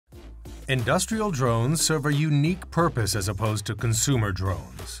Industrial drones serve a unique purpose as opposed to consumer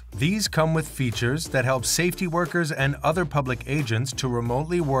drones. These come with features that help safety workers and other public agents to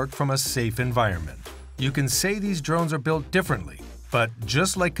remotely work from a safe environment. You can say these drones are built differently, but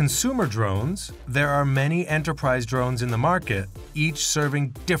just like consumer drones, there are many enterprise drones in the market, each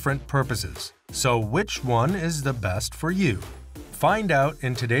serving different purposes. So which one is the best for you? Find out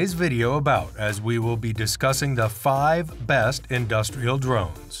in today's video as we will be discussing the 5 best industrial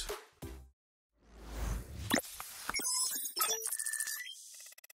drones.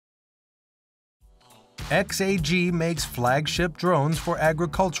 XAG makes flagship drones for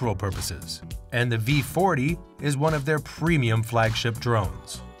agricultural purposes, and the V40 is one of their premium flagship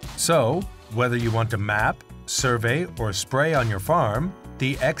drones. So, whether you want to map, survey, or spray on your farm,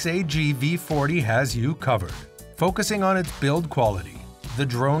 the XAG V40 has you covered. Focusing on its build quality, the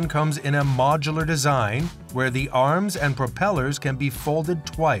drone comes in a modular design where the arms and propellers can be folded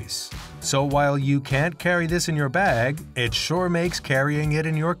twice. So while you can't carry this in your bag, it sure makes carrying it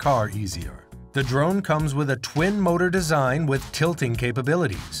in your car easier. The drone comes with a twin-motor design with tilting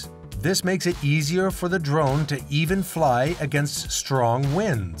capabilities. This makes it easier for the drone to even fly against strong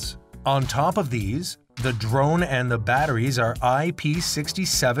winds. On top of these, the drone and the batteries are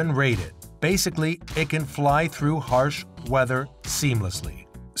IP67 rated. Basically, it can fly through harsh weather seamlessly.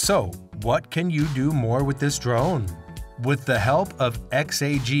 So, what can you do more with this drone? With the help of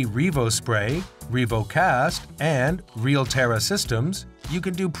XAG Revo Spray, RevoCast, and Realterra systems, you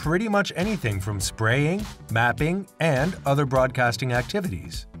can do pretty much anything from spraying, mapping, and other broadcasting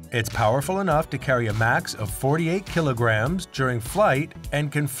activities. It's powerful enough to carry a max of 48 kilograms during flight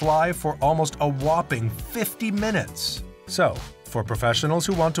and can fly for almost a whopping 50 minutes. So, for professionals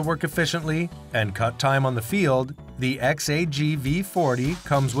who want to work efficiently and cut time on the field, the XAG V40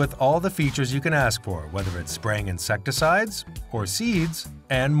 comes with all the features you can ask for, whether it's spraying insecticides or seeds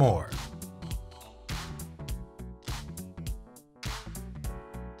and more.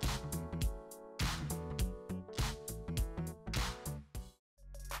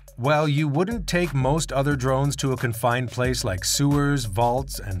 While you wouldn't take most other drones to a confined place like sewers,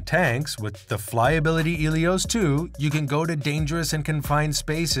 vaults, and tanks, with the Flyability Elios 2, you can go to dangerous and confined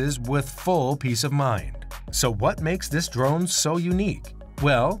spaces with full peace of mind. So what makes this drone so unique?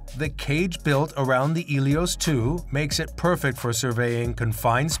 Well, the cage built around the Elios 2 makes it perfect for surveying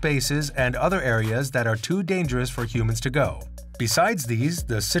confined spaces and other areas that are too dangerous for humans to go. Besides these,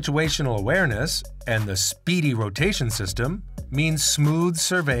 the situational awareness and the speedy rotation system means smooth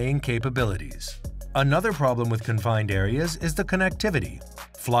surveying capabilities. Another problem with confined areas is the connectivity.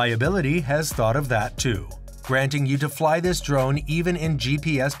 Flyability has thought of that too, granting you to fly this drone even in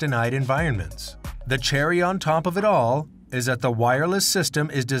GPS-denied environments. The cherry on top of it all is that the wireless system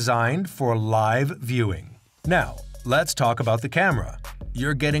is designed for live viewing. Now, let's talk about the camera.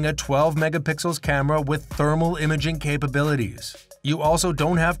 You're getting a 12 megapixels camera with thermal imaging capabilities. You also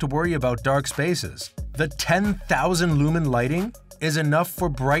don't have to worry about dark spaces. The 10,000 lumen lighting is enough for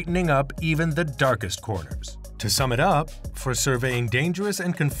brightening up even the darkest corners. To sum it up, for surveying dangerous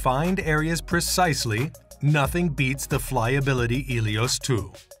and confined areas precisely, nothing beats the Flyability Elios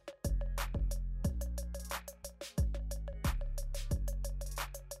 2.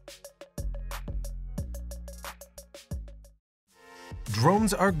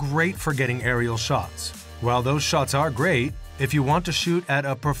 Drones are great for getting aerial shots. While those shots are great, if you want to shoot at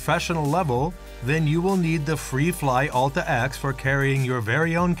a professional level, then you will need the Freefly Alta X for carrying your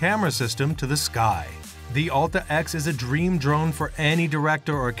very own camera system to the sky. The Alta X is a dream drone for any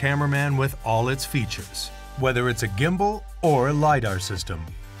director or cameraman with all its features, whether it's a gimbal or LiDAR system.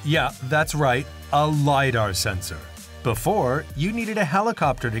 Yeah, that's right, a LiDAR sensor. Before, you needed a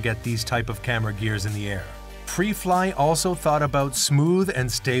helicopter to get these type of camera gears in the air. Freefly also thought about smooth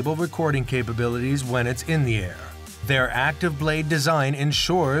and stable recording capabilities when it's in the air. Their active blade design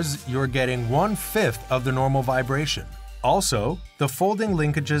ensures you're getting 1/5 of the normal vibration. Also, the folding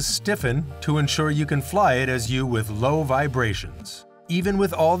linkages stiffen to ensure you can fly it as you with low vibrations. Even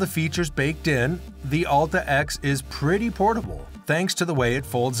with all the features baked in, the Alta X is pretty portable thanks to the way it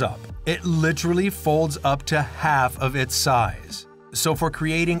folds up. It literally folds up to half of its size. So for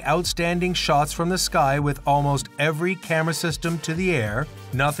creating outstanding shots from the sky with almost every camera system to the air,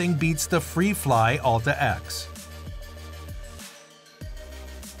 nothing beats the Freefly Alta X.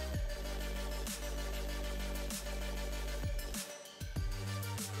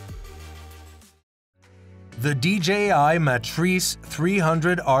 The DJI Matrice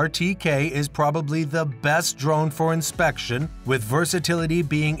 300 RTK is probably the best drone for inspection, with versatility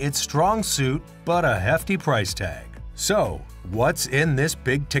being its strong suit, but a hefty price tag. So, what's in this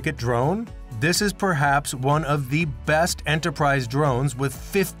big-ticket drone? This is perhaps one of the best enterprise drones with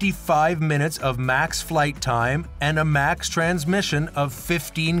 55 minutes of max flight time and a max transmission of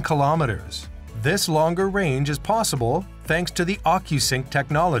 15 kilometers. This longer range is possible thanks to the OcuSync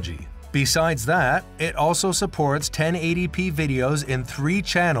technology. Besides that, it also supports 1080p videos in 3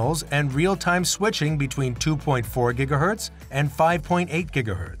 channels and real-time switching between 2.4 GHz and 5.8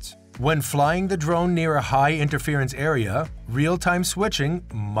 GHz. When flying the drone near a high interference area, real-time switching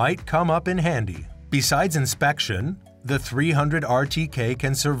might come up in handy. Besides inspection, the 300 RTK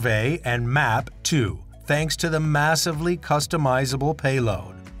can survey and map too, thanks to the massively customizable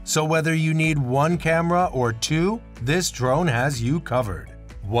payload. So whether you need 1 camera or 2, this drone has you covered.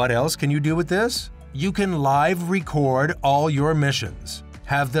 What else can you do with this? You can live record all your missions,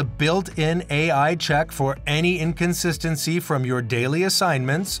 have the built-in AI check for any inconsistency from your daily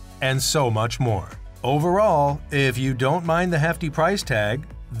assignments, and so much more. Overall, if you don't mind the hefty price tag,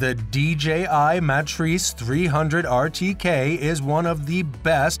 the DJI Matrice 300 RTK is one of the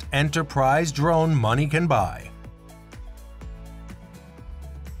best enterprise drone money can buy.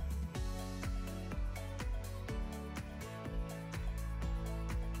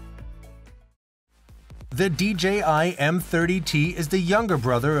 The DJI M30T is the younger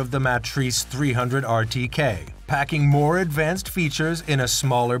brother of the Matrice 300 RTK, packing more advanced features in a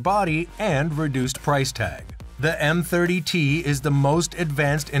smaller body and reduced price tag. The M30T is the most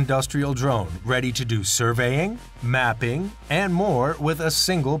advanced industrial drone, ready to do surveying, mapping, and more with a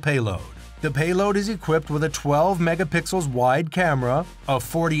single payload. The payload is equipped with a 12 megapixels wide camera, a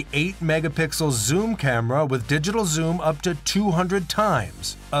 48 megapixel zoom camera with digital zoom up to 200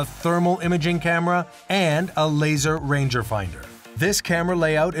 times, a thermal imaging camera, and a laser rangefinder. This camera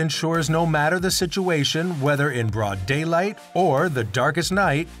layout ensures no matter the situation, whether in broad daylight or the darkest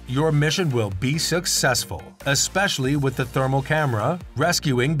night, your mission will be successful. Especially with the thermal camera,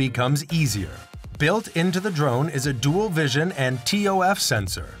 rescuing becomes easier. Built into the drone is a dual vision and TOF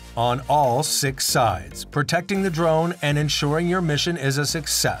sensor on all 6 sides, protecting the drone and ensuring your mission is a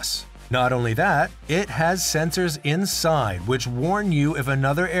success. Not only that, it has sensors inside which warn you if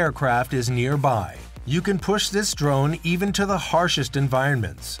another aircraft is nearby. You can push this drone even to the harshest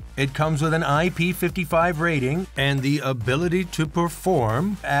environments. It comes with an IP55 rating and the ability to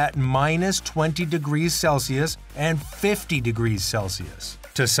perform at -20 degrees Celsius and 50 degrees Celsius.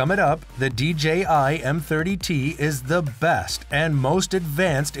 To sum it up, the DJI M30T is the best and most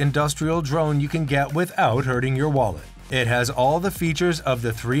advanced industrial drone you can get without hurting your wallet. It has all the features of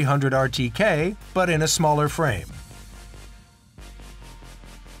the 300 RTK, but in a smaller frame.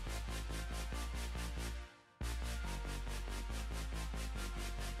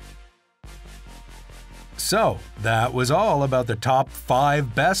 So, that was all about the top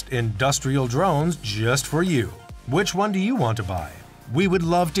 5 best industrial drones just for you. Which one do you want to buy? We would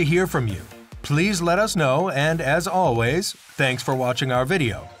love to hear from you. Please let us know, and as always, thanks for watching our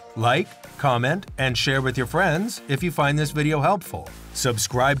video. Like, comment, and share with your friends if you find this video helpful.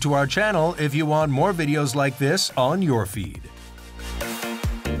 Subscribe to our channel if you want more videos like this on your feed.